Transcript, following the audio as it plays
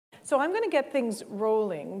So I'm going to get things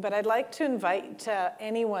rolling, but I'd like to invite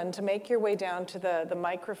anyone to make your way down to the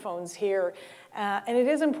microphones here. And it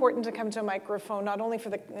is important to come to a microphone, not only for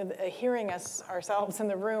the hearing us ourselves in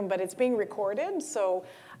the room, but it's being recorded, so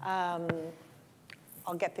I'll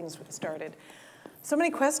get things started. So many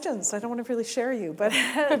questions, I don't want to really share you, but,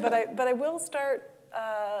 but I will start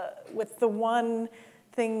with the one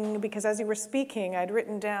thing, because as you were speaking, I'd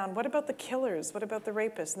written down, what about the killers? What about the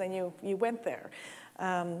rapists? And then you went there.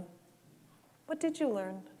 What did you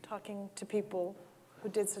learn talking to people who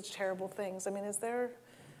did such terrible things? I mean, is there?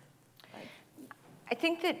 I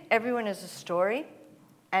think that everyone has a story,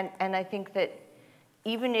 and I think that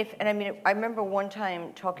even if, and I mean, I remember one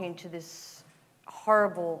time talking to this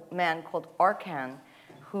horrible man called Arkan,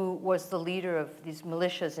 who was the leader of these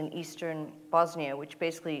militias in eastern Bosnia, which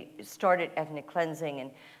basically started ethnic cleansing and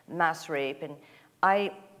mass rape. And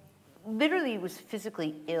I literally was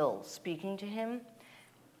physically ill speaking to him.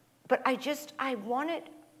 But I wanted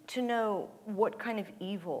to know what kind of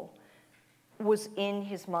evil was in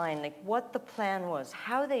his mind, like what the plan was,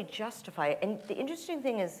 how they justify it. And the interesting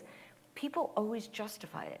thing is, people always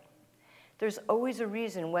justify it. There's always a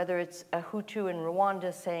reason, whether it's a Hutu in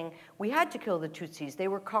Rwanda saying, we had to kill the Tutsis, they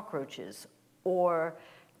were cockroaches, or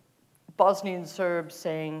Bosnian Serbs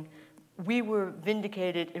saying, we were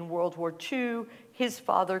vindicated in World War II, his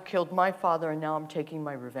father killed my father, and now I'm taking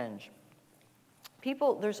my revenge.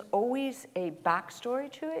 People, there's always a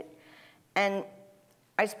backstory to it, and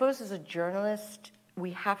I suppose as a journalist,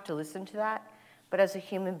 we have to listen to that, but as a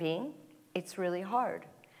human being, it's really hard,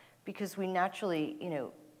 because we naturally, you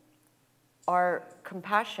know, our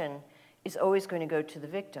compassion is always going to go to the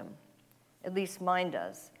victim. At least mine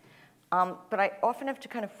does. But I often have to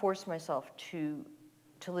kind of force myself to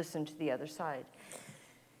listen to the other side.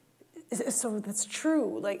 So that's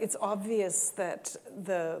true. Like, it's obvious that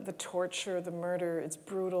the torture, the murder, it's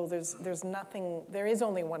brutal. There's nothing, there is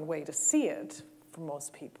only one way to see it for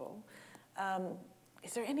most people.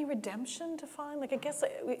 Is there any redemption to find? Like, I guess,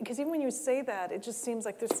 because even when you say that, it just seems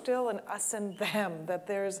like there's still an us and them, that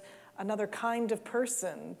there's another kind of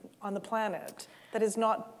person on the planet that is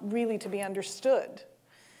not really to be understood.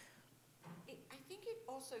 I think it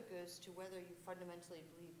also goes to whether you fundamentally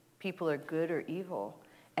believe people are good or evil,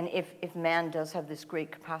 and if man does have this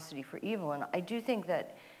great capacity for evil. And I do think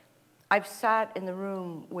that I've sat in the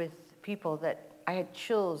room with people that I had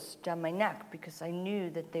chills down my neck because I knew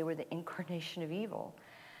that they were the incarnation of evil.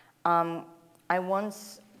 I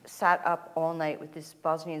once sat up all night with this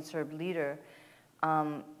Bosnian Serb leader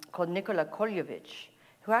called Nikola Koljevic,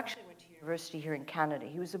 who actually went to university here in Canada.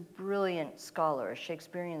 He was a brilliant scholar, a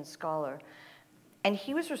Shakespearean scholar, and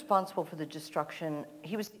he was responsible for the destruction.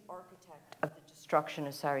 He was the architect of the destruction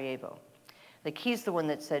of Sarajevo. Like, he's the one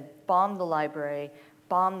that said, bomb the library,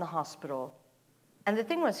 bomb the hospital. And the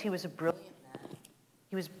thing was, he was a brilliant man.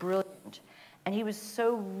 He was brilliant. And he was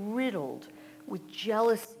so riddled with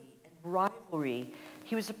jealousy and rivalry.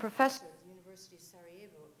 He was a professor at the University of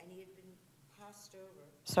Sarajevo, and he had been passed over.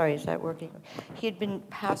 Sorry, is that working? He had been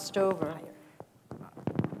passed over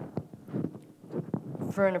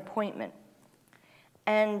for an appointment.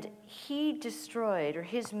 And he destroyed, or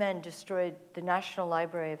his men destroyed, the National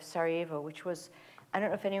Library of Sarajevo, which was, I don't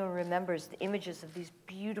know if anyone remembers the images of these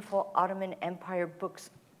beautiful Ottoman Empire books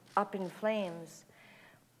up in flames.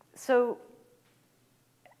 So,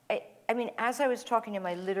 I mean, as I was talking to him,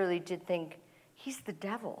 I literally did think, he's the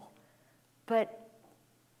devil. But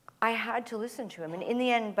I had to listen to him. And in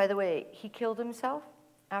the end, by the way, he killed himself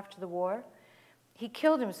after the war. He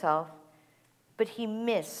killed himself, but he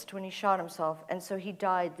missed when he shot himself. And so he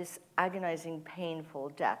died this agonizing, painful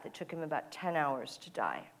death. It took him about 10 hours to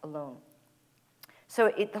die alone.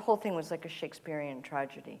 So the whole thing was like a Shakespearean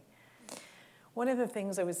tragedy. One of the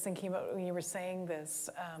things I was thinking about when you were saying this,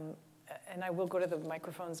 and I will go to the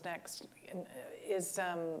microphones next, is,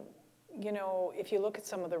 you know, if you look at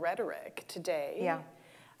some of the rhetoric today, yeah.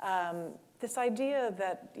 This idea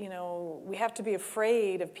that, you know, we have to be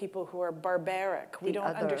afraid of people who are barbaric. We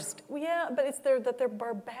don't understand. Well, yeah, but it's that they're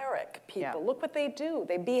barbaric people. Yeah. Look what they do.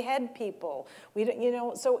 They behead people. We don't, you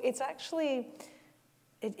know, so it's actually,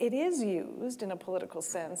 it is used in a political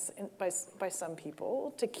sense by some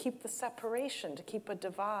people to keep the separation, to keep a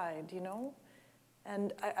divide, you know?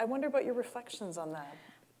 And I wonder about your reflections on that.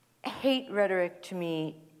 Hate rhetoric to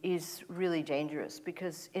me is really dangerous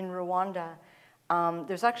because in Rwanda,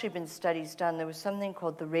 there's actually been studies done. There was something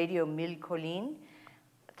called the Radio Mille Collines,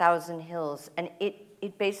 Thousand Hills, and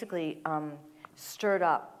it basically stirred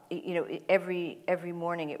up. You know, every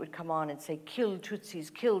morning it would come on and say, kill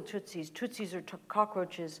Tutsis, kill Tutsis. Tutsis are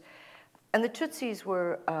cockroaches. And the Tutsis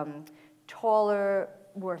were taller,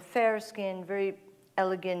 were fair-skinned, very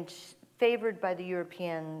elegant, favored by the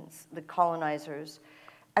Europeans, the colonizers,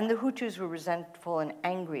 and the Hutus were resentful and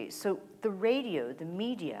angry. So the radio, the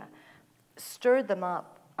media, stirred them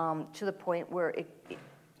up to the point where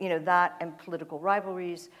that and political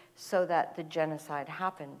rivalries, so that the genocide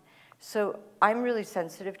happened. So I'm really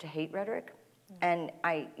sensitive to hate rhetoric, and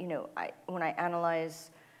when I analyze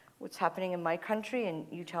what's happening in my country, and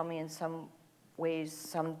you tell me in some ways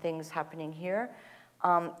some things happening here,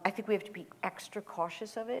 I think we have to be extra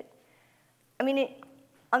cautious of it. I mean,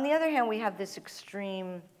 on the other hand, we have this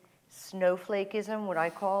extreme snowflakeism, what I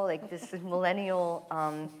call, like this millennial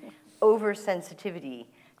oversensitivity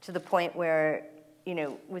to the point where,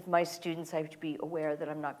 with my students, I have to be aware that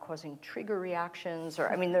I'm not causing trigger reactions,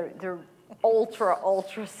 or, I mean, they're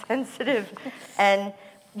ultra sensitive, and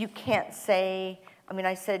you can't say, I mean,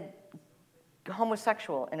 I said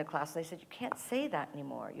homosexual in a class, and they said, you can't say that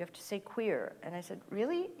anymore, you have to say queer, and I said,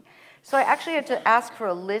 really? So I actually had to ask for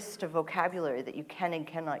a list of vocabulary that you can and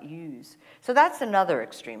cannot use. So that's another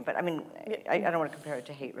extreme, but I mean, I don't want to compare it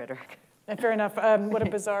to hate rhetoric. And fair enough. What a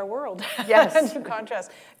bizarre world. Yes. In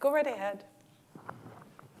contrast. Go right ahead.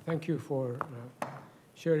 Thank you for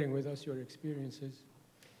sharing with us your experiences.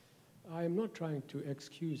 I am not trying to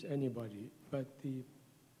excuse anybody, but the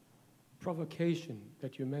provocation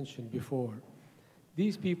that you mentioned before,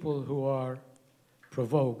 these people who are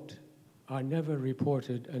provoked are never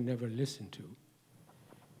reported and never listened to.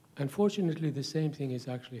 Unfortunately, the same thing is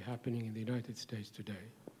actually happening in the United States today.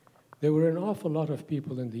 There were an awful lot of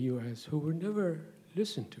people in the US who were never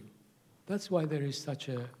listened to. That's why there is such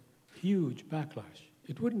a huge backlash.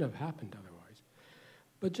 It wouldn't have happened otherwise.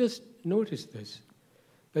 But just notice this,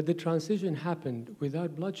 that the transition happened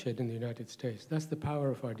without bloodshed in the United States. That's the power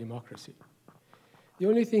of our democracy. The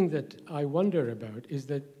only thing that I wonder about is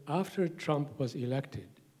that after Trump was elected,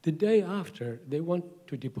 the day after, they want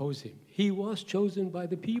to depose him. He was chosen by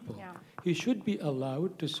the people. Yeah. He should be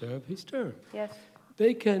allowed to serve his term. Yes.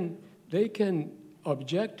 They can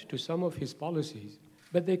object to some of his policies,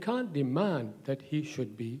 but they can't demand that he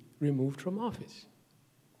should be removed from office.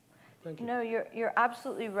 Thank you. No, you're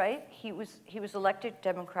absolutely right. He was elected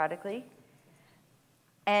democratically,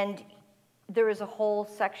 and there is a whole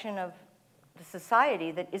section of the society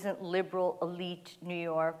that isn't liberal, elite, New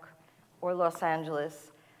York or Los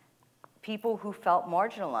Angeles, people who felt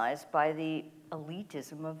marginalized by the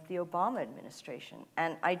elitism of the Obama administration.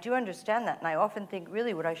 And I do understand that, and I often think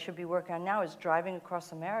really what I should be working on now is driving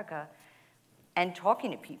across America and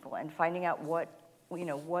talking to people and finding out what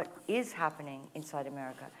is happening inside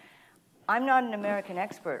America. I'm not an American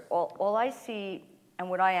expert. All I see and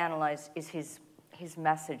what I analyze is his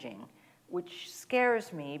messaging, which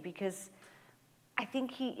scares me because I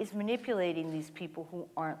think he is manipulating these people who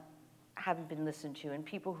haven't been listened to, and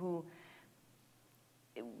people who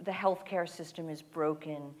the healthcare system is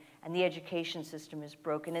broken and the education system is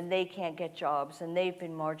broken and they can't get jobs and they've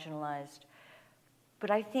been marginalized.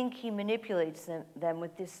 But I think he manipulates them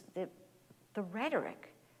with the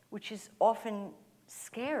rhetoric, which is often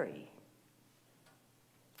scary.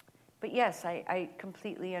 But yes, I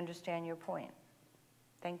completely understand your point.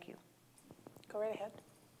 Thank you. Go right ahead.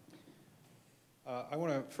 I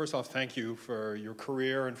want to first off thank you for your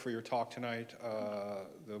career and for your talk tonight.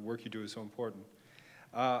 The work you do is so important.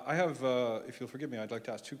 I have, if you'll forgive me, I'd like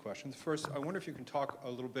to ask two questions. First, I wonder if you can talk a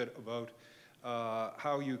little bit about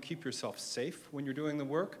how you keep yourself safe when you're doing the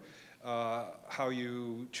work, how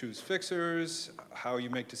you choose fixers, how you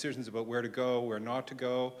make decisions about where to go, where not to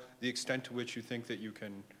go, the extent to which you think that you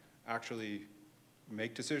can actually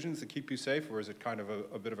make decisions that keep you safe, or is it kind of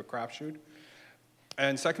a bit of a crapshoot?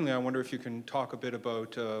 And secondly, I wonder if you can talk a bit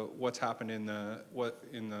about what's happened in the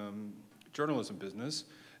journalism business.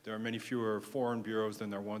 There are many fewer foreign bureaus than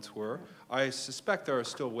there once were. I suspect there are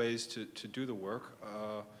still ways to do the work,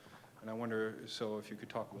 and I wonder, so if you could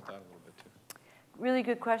talk about that a little bit too. Really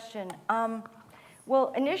good question.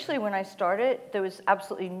 Well, initially when I started, there was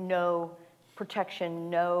absolutely no protection,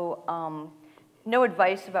 no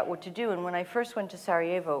advice about what to do. And when I first went to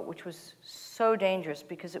Sarajevo, which was so dangerous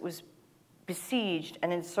because it was besieged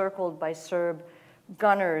and encircled by Serb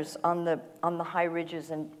gunners on the high ridges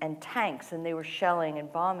and tanks, and they were shelling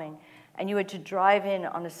and bombing. And you had to drive in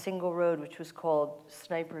on a single road, which was called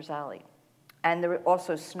Sniper's Alley. And there were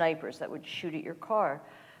also snipers that would shoot at your car.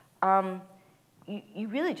 You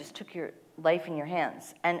really just took your life in your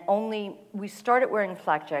hands. And we started wearing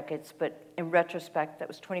flak jackets, but in retrospect, that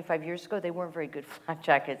was 25 years ago, they weren't very good flak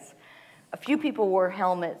jackets. A few people wore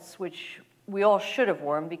helmets, which we all should have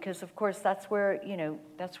worn, because of course that's where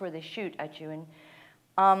they shoot at you. And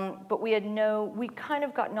but we kind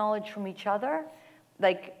of got knowledge from each other,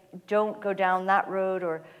 like don't go down that road,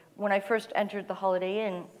 or when I first entered the Holiday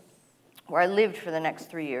Inn, where I lived for the next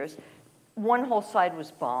 3 years, one whole side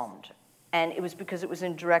was bombed. And it was because it was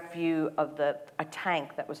in direct view of a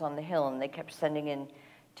tank that was on the hill, and they kept sending in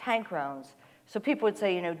tank rounds. So people would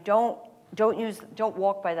say, you know, don't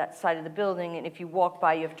walk by that side of the building, and if you walk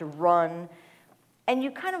by, you have to run. And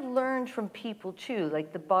you kind of learned from people too,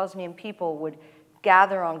 like the Bosnian people would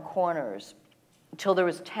gather on corners until there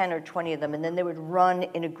was 10 or 20 of them, and then they would run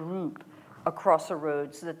in a group across a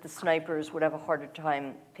road so that the snipers would have a harder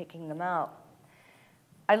time picking them out.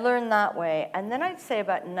 I learned that way, and then I'd say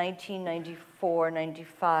about 1994,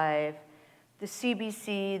 95, the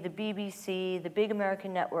CBC, the BBC, the big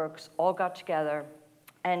American networks all got together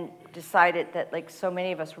and decided that, like so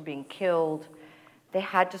many of us were being killed, they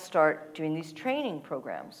had to start doing these training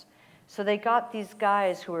programs. So they got these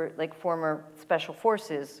guys who were like former special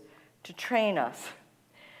forces to train us.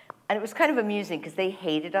 And it was kind of amusing because they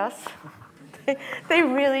hated us. They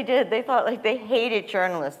really did. They thought, like, they hated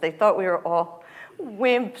journalists. They thought we were all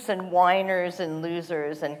wimps and whiners and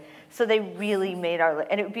losers. And so they really made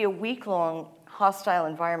and it would be a week-long hostile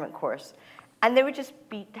environment course. And they would just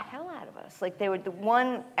beat the hell out of us. Like, the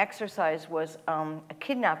one exercise was a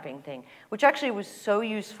kidnapping thing, which actually was so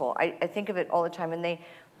useful. I think of it all the time. And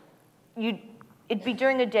it'd be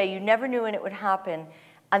during the day. You never knew when it would happen.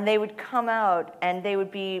 And they would come out, and they would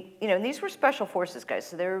be, you know, and these were special forces guys,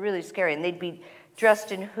 so they were really scary. And they'd be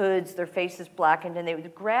dressed in hoods, their faces blackened, and they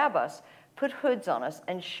would grab us, put hoods on us,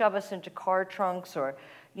 and shove us into car trunks. Or,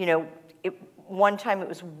 you know, one time it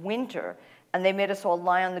was winter, and they made us all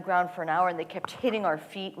lie on the ground for an hour, and they kept hitting our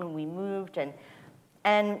feet when we moved.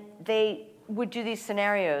 And they would do these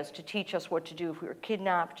scenarios to teach us what to do if we were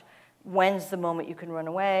kidnapped, when's the moment you can run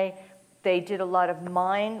away. They did a lot of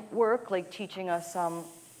mine work, like teaching us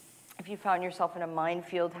if you found yourself in a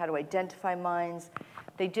minefield, how to identify mines.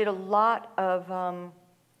 They did a lot of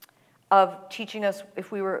teaching us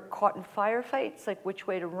if we were caught in firefights, like which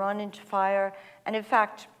way to run into fire. And in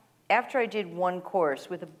fact, after I did one course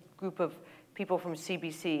with a group of people from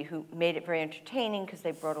CBC who made it very entertaining because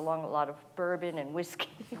they brought along a lot of bourbon and whiskey,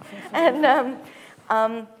 and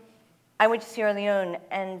I went to Sierra Leone,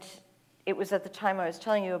 and it was at the time I was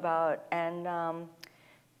telling you about, and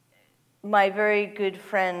my very good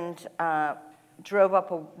friend drove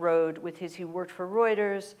up a road with he worked for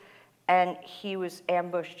Reuters, and he was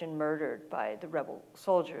ambushed and murdered by the rebel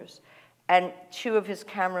soldiers. And 2 of his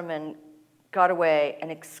cameramen got away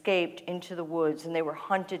and escaped into the woods, and they were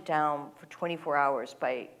hunted down for 24 hours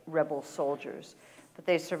by rebel soldiers, but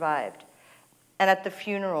they survived. And at the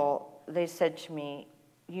funeral, they said to me,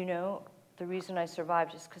 you know, the reason I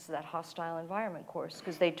survived is because of that hostile environment course,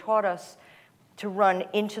 because they taught us to run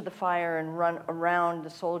into the fire and run around the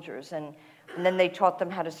soldiers, and then they taught them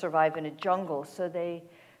how to survive in a jungle, so they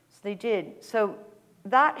did. So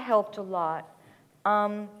that helped a lot.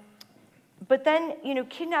 But then, you know,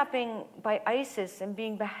 kidnapping by ISIS and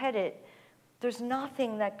being beheaded, there's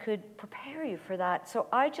nothing that could prepare you for that. So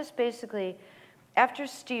I just basically, after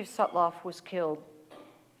Steve Sutloff was killed,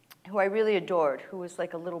 who I really adored, who was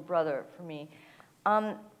like a little brother for me,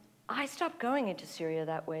 I stopped going into Syria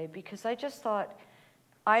that way because I just thought,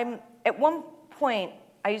 at one point,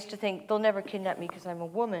 I used to think, they'll never kidnap me because I'm a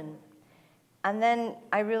woman. And then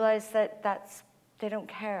I realized that they don't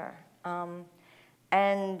care.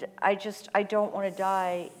 And I don't want to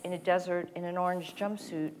die in a desert in an orange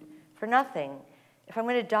jumpsuit for nothing. If I'm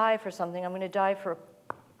going to die for something, I'm going to die for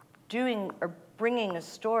doing or bringing a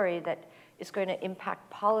story that is going to impact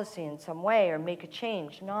policy in some way or make a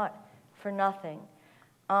change, not for nothing.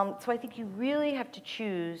 So I think you really have to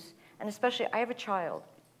choose, and especially I have a child,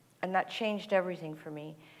 and that changed everything for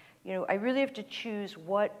me. You know, I really have to choose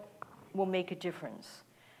what will make a difference.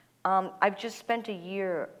 I've just spent a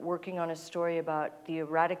year working on a story about the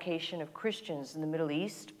eradication of Christians in the Middle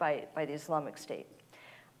East by the Islamic State.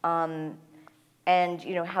 And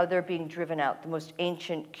you know, how they're being driven out, the most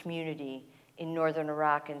ancient community in northern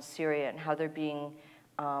Iraq and Syria, and how they're being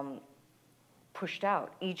pushed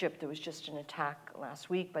out. Egypt, there was just an attack last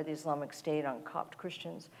week by the Islamic State on Copt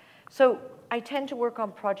Christians. So I tend to work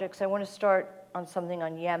on projects. I want to start on something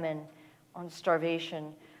on Yemen, on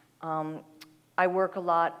starvation. I work a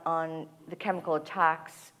lot on the chemical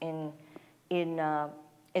attacks in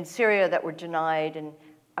Syria that were denied, and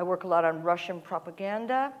I work a lot on Russian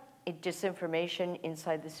propaganda, disinformation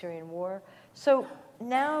inside the Syrian war. So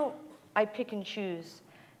now I pick and choose.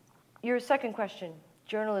 Your second question,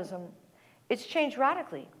 journalism, it's changed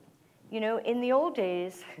radically. You know, in the old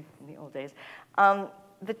days,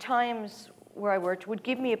 the Times where I worked would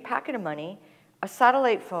give me a packet of money, a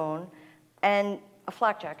satellite phone, and a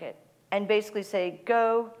flak jacket, and basically say,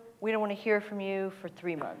 go we don't want to hear from you for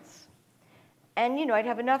 3 months. And I'd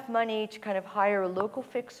have enough money to kind of hire a local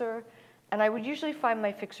fixer, and I would usually find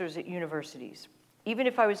my fixers at universities. Even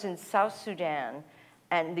if I was in South Sudan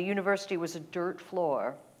and the university was a dirt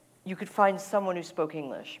floor, you could find someone who spoke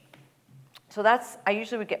English. So I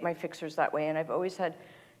usually would get my fixers that way, and I've always had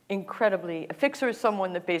a fixer is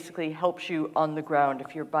someone that basically helps you on the ground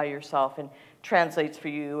if you're by yourself and translates for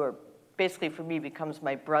you, or basically for me becomes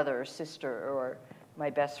my brother or sister or my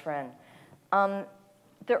best friend.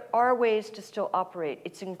 There are ways to still operate.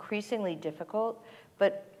 It's increasingly difficult,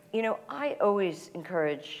 but I always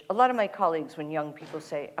encourage, a lot of my colleagues, when young people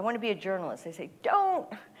say, I want to be a journalist, they say, don't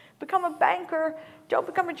become a banker, don't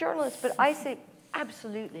become a journalist. But I say,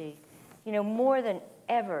 absolutely. More than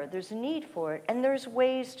ever, there's a need for it, and there's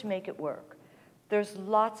ways to make it work. There's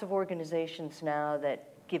lots of organizations now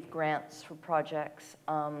that give grants for projects.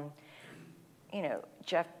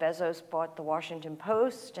 Jeff Bezos bought the Washington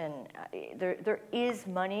Post, and there is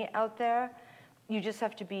money out there. You just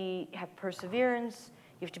have to have perseverance.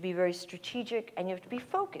 You have to be very strategic, and you have to be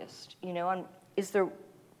focused. On is there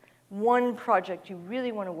one project you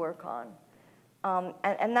really want to work on?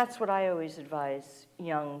 And that's what I always advise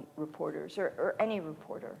young reporters or any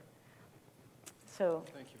reporter. So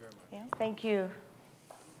Thank you very much. Yeah, thank you.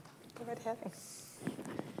 Go right ahead.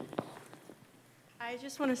 I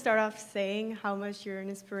just want to start off saying how much you're an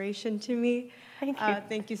inspiration to me. Thank you.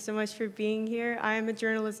 Thank you so much for being here. I am a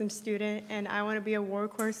journalism student, and I want to be a war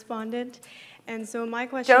correspondent. And so my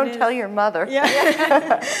question is... Don't tell your mother.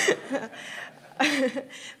 Yeah.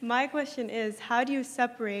 My question is, how do you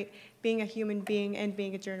separate being a human being and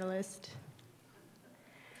being a journalist?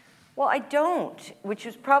 Well, I don't, which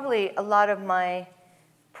is probably a lot of my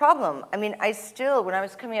problem. I mean, when I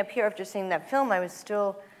was coming up here after seeing that film, I was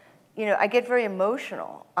still, I get very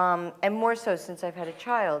emotional, and more so since I've had a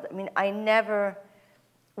child. I mean, I never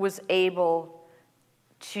was able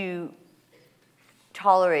to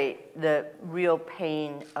tolerate the real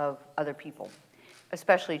pain of other people,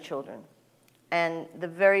 especially children. And the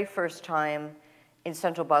very first time in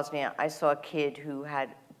central Bosnia, I saw a kid who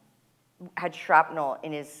had shrapnel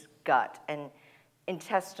in his gut, and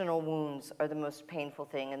intestinal wounds are the most painful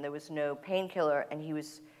thing, and there was no painkiller, and he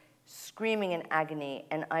was screaming in agony,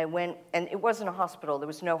 and I went, and it wasn't a hospital, there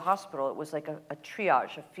was no hospital, it was like a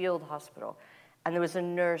triage, a field hospital, and there was a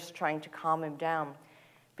nurse trying to calm him down.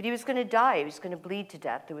 But he was going to die, he was going to bleed to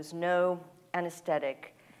death, there was no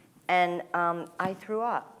anesthetic, and I threw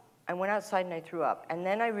up. I went outside and I threw up, and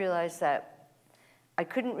then I realized that I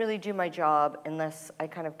couldn't really do my job unless I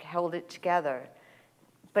kind of held it together.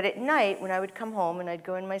 But at night, when I would come home and I'd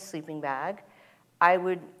go in my sleeping bag, I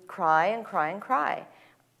would cry and cry and cry.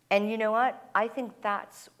 And you know what? I think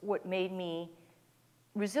that's what made me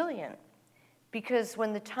resilient. Because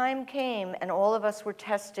when the time came and all of us were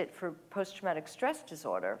tested for post-traumatic stress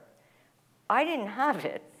disorder, I didn't have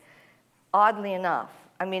it, oddly enough.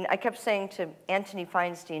 I mean, I kept saying to Anthony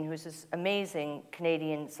Feinstein, who's this amazing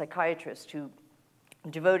Canadian psychiatrist who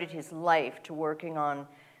devoted his life to working on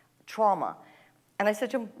trauma. And I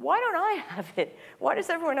said to him, why don't I have it? Why does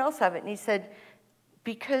everyone else have it? And he said,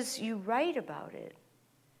 because you write about it.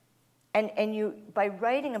 And by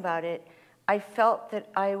writing about it, I felt that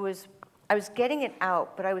I was getting it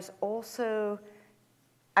out, but I was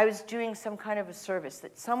doing some kind of a service,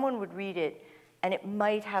 that someone would read it and it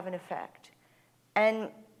might have an effect. And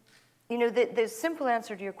the simple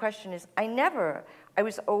answer to your question is I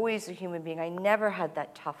was always a human being. I never had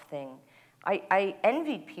that tough thing. I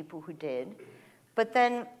envied people who did, but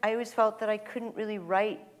then I always felt that I couldn't really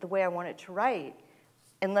write the way I wanted to write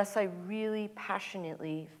unless I really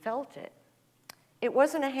passionately felt it. It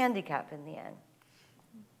wasn't a handicap in the end.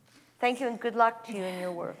 Thank you, and good luck to you in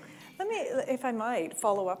your work. Let me, if I might,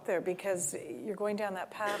 follow up there, because you're going down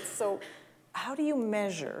that path. So how do you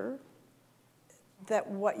measure that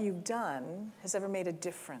what you've done has ever made a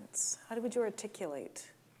difference? How would you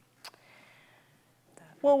articulate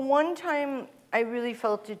that? Well, one time I really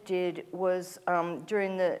felt it did was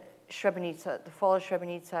during the Srebrenica, the fall of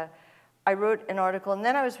Srebrenica. I wrote an article, and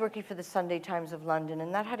then I was working for the Sunday Times of London,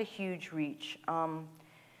 and that had a huge reach.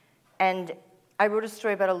 And I wrote a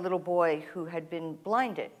story about a little boy who had been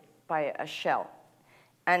blinded by a shell.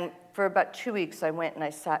 And for about 2 weeks, I went and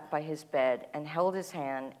I sat by his bed and held his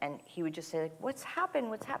hand, and he would just say, like, what's happened?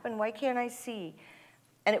 What's happened? Why can't I see?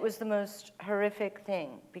 And it was the most horrific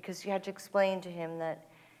thing, because you had to explain to him that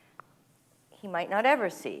he might not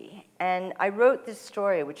ever see. And I wrote this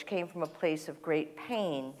story, which came from a place of great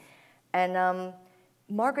pain, and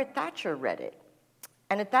Margaret Thatcher read it.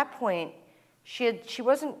 And at that point, she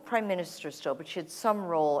wasn't prime minister still, but she had some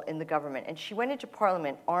role in the government, and she went into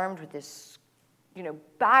Parliament armed with this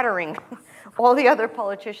battering all the other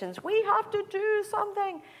politicians. We have to do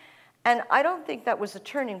something. And I don't think that was a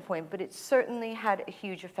turning point, but it certainly had a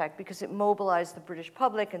huge effect because it mobilized the British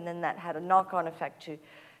public, and then that had a knock-on effect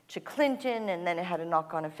to Clinton, and then it had a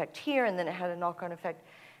knock-on effect here, and then it had a knock-on effect.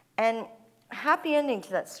 And happy ending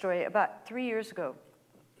to that story, about 3 years ago,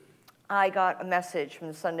 I got a message from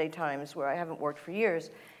the Sunday Times, where I haven't worked for years,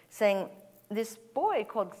 saying this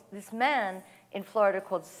man in Florida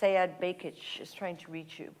called Sayed Bakich is trying to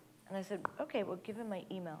reach you. And I said, okay, well, give him my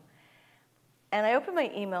email. And I opened my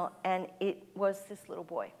email, and it was this little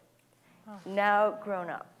boy, now grown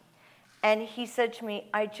up. And he said to me,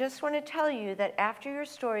 I just want to tell you that after your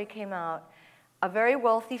story came out, a very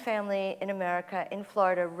wealthy family in America, in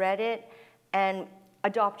Florida, read it and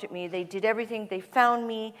adopted me. They did everything. They found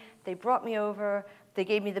me. They brought me over. They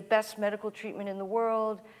gave me the best medical treatment in the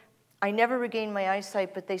world. I never regained my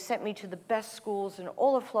eyesight, but they sent me to the best schools in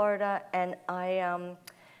all of Florida, and I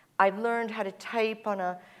learned how to type on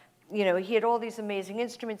a, he had all these amazing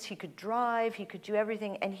instruments. He could drive. He could do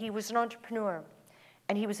everything, and he was an entrepreneur,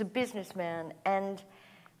 and he was a businessman. And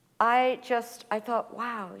I thought,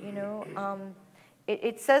 wow,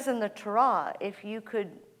 it says in the Torah, if you could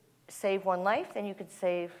save one life, then you could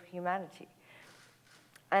save humanity.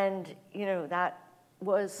 And, that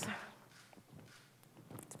was...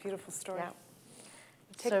 It's a beautiful story. Yeah.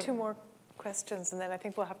 Take two more questions, and then I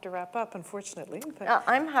think we'll have to wrap up, unfortunately. But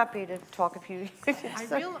I'm happy to talk if you...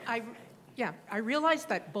 I realize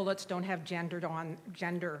that bullets don't have gender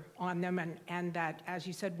on them, and that, as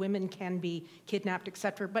you said, women can be kidnapped, et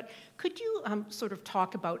cetera. But could you sort of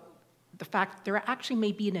talk about the fact that there actually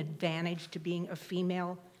may be an advantage to being a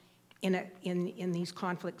female in these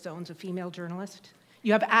conflict zones, a female journalist?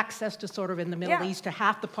 You have access to sort of in the Middle East to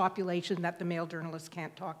half the population that the male journalists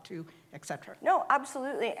can't talk to, et cetera. No,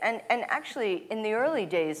 absolutely. And actually, in the early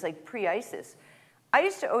days, like pre-ISIS, I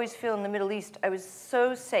used to always feel in the Middle East I was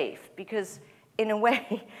so safe because, in a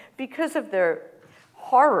way, because of their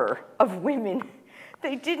horror of women,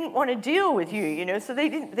 they didn't want to deal with you, so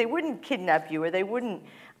they wouldn't kidnap you, or they wouldn't,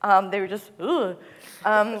 they were just, ugh.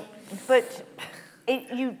 But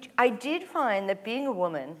I did find that being a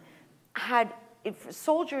woman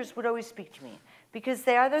soldiers would always speak to me because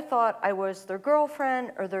they either thought I was their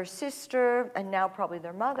girlfriend or their sister, and now probably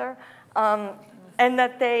their mother, and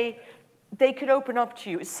that they could open up to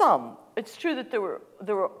you. Some. It's true that there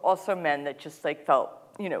were also men that just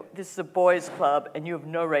felt, this is a boys' club and you have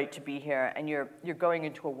no right to be here, and you're going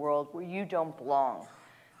into a world where you don't belong.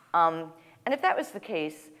 And if that was the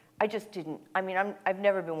case, I just didn't. I mean, I've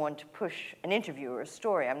never been one to push an interview or a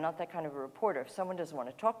story. I'm not that kind of a reporter. If someone doesn't want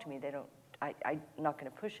to talk to me, I'm not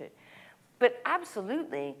going to push it. But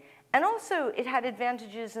absolutely. And also, it had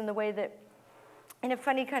advantages in the way that, in a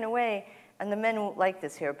funny kind of way, and the men won't like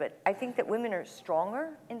this here, but I think that women are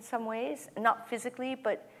stronger in some ways, not physically,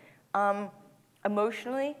 but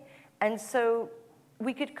emotionally. And so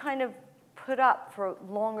we could kind of put up for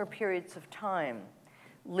longer periods of time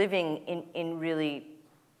living in really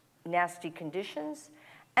nasty conditions.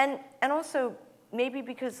 And also, maybe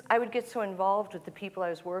because I would get so involved with the people I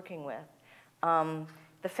was working with,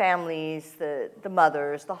 the families, the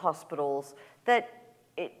mothers, the hospitals, that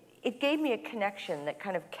it gave me a connection that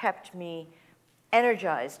kind of kept me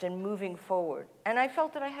energized and moving forward. And I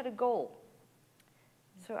felt that I had a goal.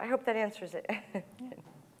 So I hope that answers it. Right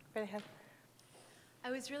ahead.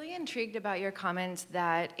 I was really intrigued about your comment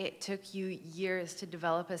that it took you years to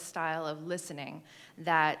develop a style of listening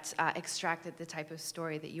that extracted the type of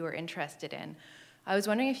story that you were interested in. I was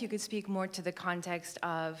wondering if you could speak more to the context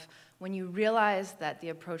of when you realized that the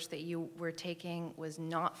approach that you were taking was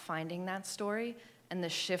not finding that story, and the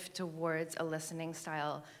shift towards a listening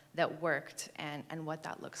style that worked, and what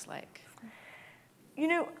that looks like.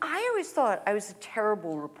 I always thought I was a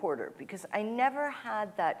terrible reporter because I never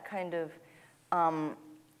had that kind of,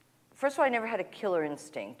 first of all, I never had a killer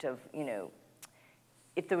instinct of,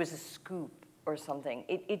 if there was a scoop or something.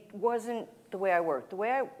 It wasn't the way I worked. The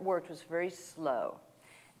way I worked was very slow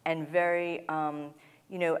and very,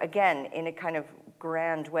 again, in a kind of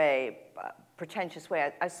grand way, pretentious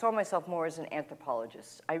way. I saw myself more as an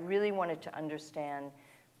anthropologist. I really wanted to understand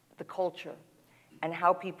the culture and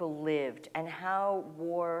how people lived and how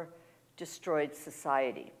war destroyed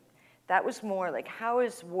society. That was more like, how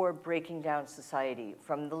is war breaking down society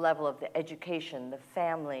from the level of the education, the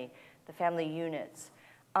family units.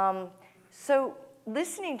 So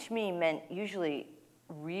listening to me meant usually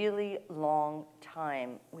really long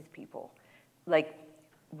time with people, like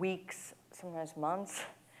weeks, sometimes months,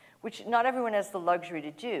 which not everyone has the luxury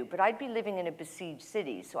to do, but I'd be living in a besieged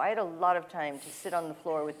city, so I had a lot of time to sit on the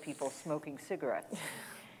floor with people smoking cigarettes.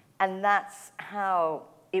 And that's how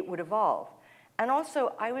it would evolve. And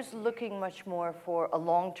also, I was looking much more for a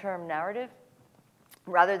long-term narrative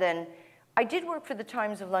rather than, I did work for the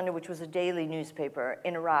Times of London, which was a daily newspaper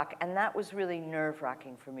in Iraq, and that was really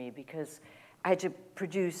nerve-wracking for me because I had to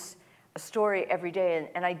produce a story every day,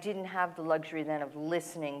 and I didn't have the luxury then of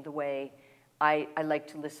listening the way I like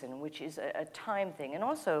to listen, which is a time thing. And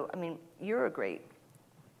also, I mean, you're a great,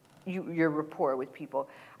 your rapport with people.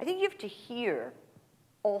 I think you have to hear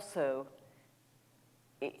also,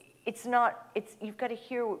 you've got to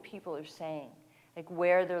hear what people are saying, like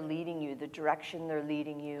where they're leading you, the direction they're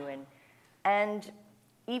leading you, and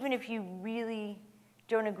even if you really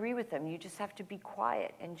don't agree with them, you just have to be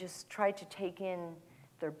quiet and just try to take in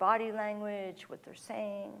their body language, what they're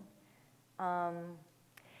saying.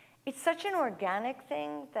 It's such an organic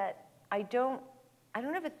thing that I don't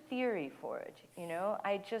have a theory for it, you know?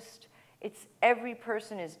 Every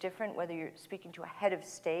person is different, whether you're speaking to a head of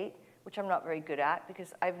state, which I'm not very good at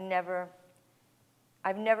because I've never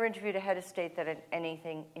interviewed a head of state that had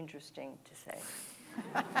anything interesting to say.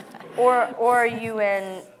 or a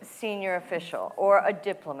UN senior official, or a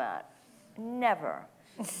diplomat. Never.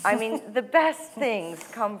 I mean, the best things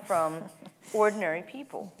come from ordinary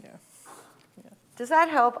people. Yeah. Does that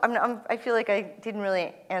help? I feel like I didn't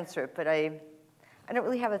really answer it, but I don't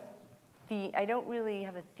really have a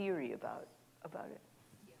theory about it.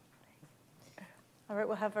 All right,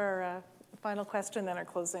 we'll have our final question, then our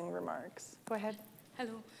closing remarks. Go ahead.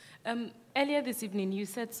 Hello. Earlier this evening, you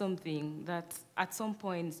said something that at some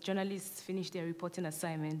point, journalists finish their reporting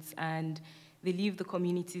assignments and they leave the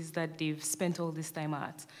communities that they've spent all this time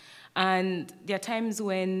at. And there are times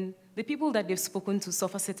when the people that they've spoken to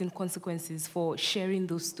suffer certain consequences for sharing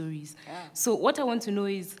those stories. Yeah. So what I want to know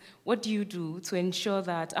is, what do you do to ensure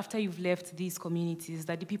that after you've left these communities,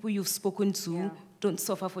 that the people you've spoken to don't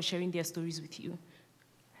suffer for sharing their stories with you?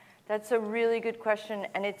 That's a really good question,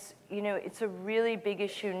 and it's a really big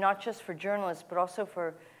issue, not just for journalists, but also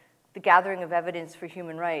for the gathering of evidence for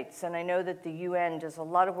human rights. And I know that the UN does a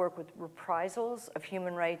lot of work with reprisals of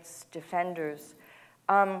human rights defenders.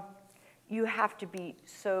 You have to be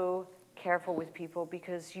so careful with people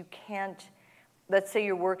because you can't, let's say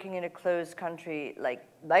you're working in a closed country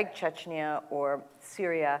like Chechnya or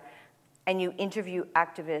Syria, and you interview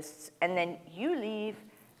activists, and then you leave,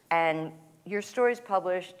 and your story's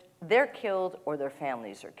published, they're killed or their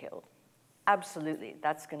families are killed. Absolutely,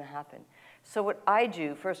 that's going to happen. So what I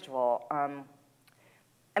do, first of all,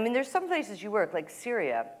 I mean, there's some places you work, like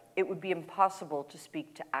Syria, it would be impossible to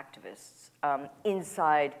speak to activists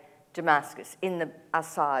inside Damascus, in the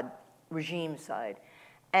Assad regime side.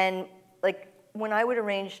 And like, when I would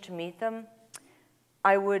arrange to meet them,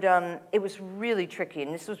 it was really tricky,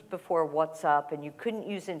 and this was before WhatsApp, and you couldn't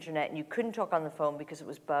use internet, and you couldn't talk on the phone because it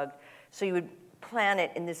was bugged, so you would plan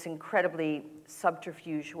it in this incredibly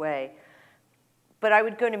subterfuge way. But I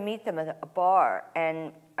would go to meet them at a bar,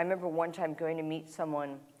 and I remember one time going to meet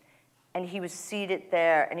someone, and he was seated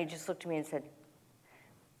there, and he just looked at me and said,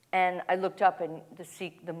 and I looked up, and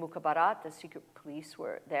the Mukhabarat, the secret police,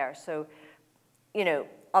 were there. So, you know,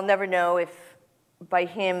 I'll never know if by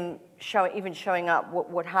him even showing up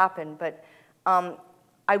what happened, but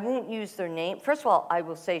I won't use their name. First of all, I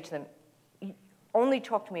will say to them, only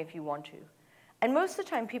talk to me if you want to. And most of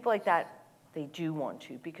the time, people like that, they do want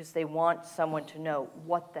to because they want someone to know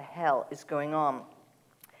what the hell is going on.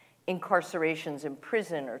 Incarcerations in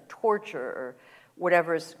prison or torture or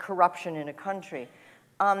whatever is corruption in a country.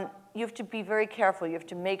 You have to be very careful. You have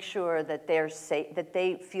to make sure that they're safe, that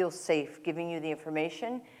they feel safe giving you the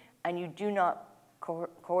information, and you do not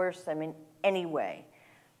coerce them in any way.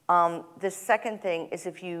 The second thing is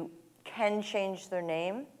if you can change their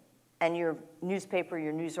name, and your newspaper,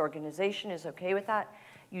 your news organization is okay with that,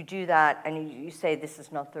 you do that, and you say this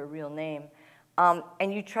is not their real name.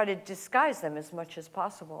 And you try to disguise them as much as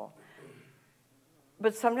possible.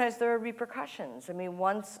 But sometimes there are repercussions. I mean,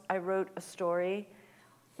 once I wrote a story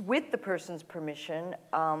with the person's permission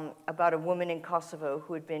about a woman in Kosovo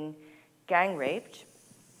who had been gang raped.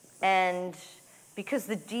 And because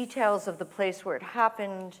the details of the place where it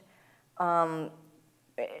happened,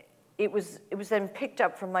 it was then picked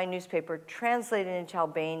up from my newspaper, translated into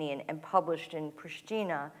Albanian, and published in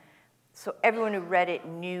Pristina. So everyone who read it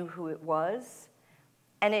knew who it was.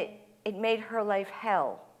 And it made her life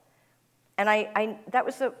hell. And that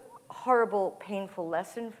was a horrible, painful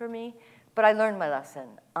lesson for me, but I learned my lesson.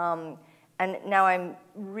 And now I'm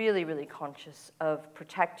really, really conscious of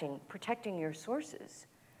protecting your sources.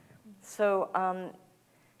 So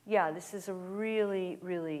yeah, this is a really,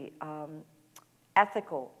 really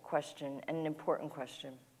ethical question and an important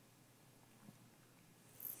question.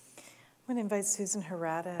 I'm going to invite Susan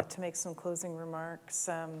Harada to make some closing remarks.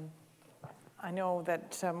 I know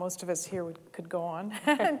that most of us here could go on.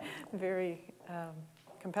 Very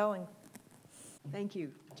compelling. Thank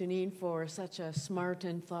you, Janine, for such a smart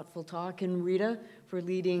and thoughtful talk, and Rita for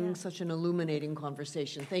leading such an illuminating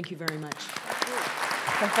conversation. Thank you very much.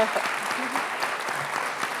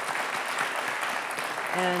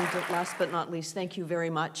 And last but not least, thank you very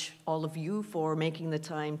much, all of you, for making the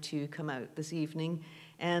time to come out this evening.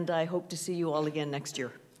 And I hope to see you all again next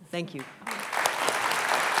year. Thank you.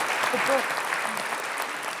 Good book.